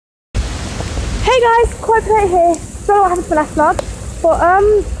Hey guys, quite late here. Don't know what happened to my last vlog, but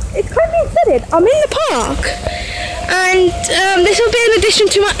it's kind of being flooded. I'm in the park, and this will be an addition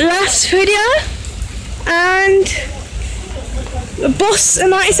to my last video. And the bus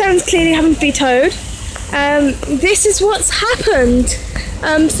and 97's clearly having to be towed. This is what's happened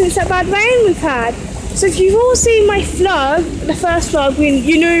since that bad rain we've had. So if you've all seen my vlog, the first vlog,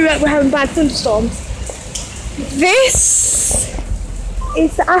 you knew that we're having bad thunderstorms. This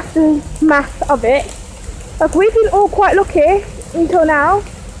is the aftermath of it. Like, we've been all quite lucky until now.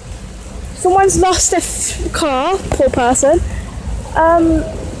 Someone's lost their car, poor person.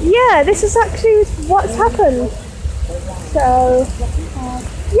 Yeah, this is actually what's happened. So,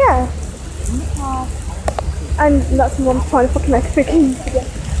 yeah. And that's someone trying to fucking make a freaking video.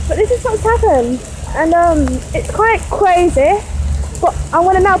 But this is what's happened. And it's quite crazy. But I'm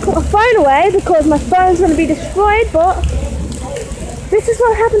going to now put my phone away because my phone's going to be destroyed. But this is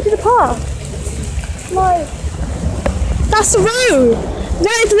what happened to the park. Like, that's the road.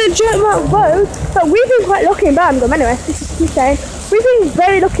 That is the legitimate road. But we've been quite lucky in Birmingham anyway. This is insane. We've been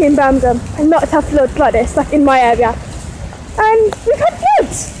very lucky in Birmingham and not to have floods like this, like in my area. And we've had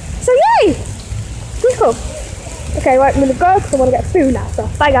floods. So yay! Pretty cool. Okay, right, I'm going to go because I want to get food now. So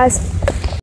bye guys.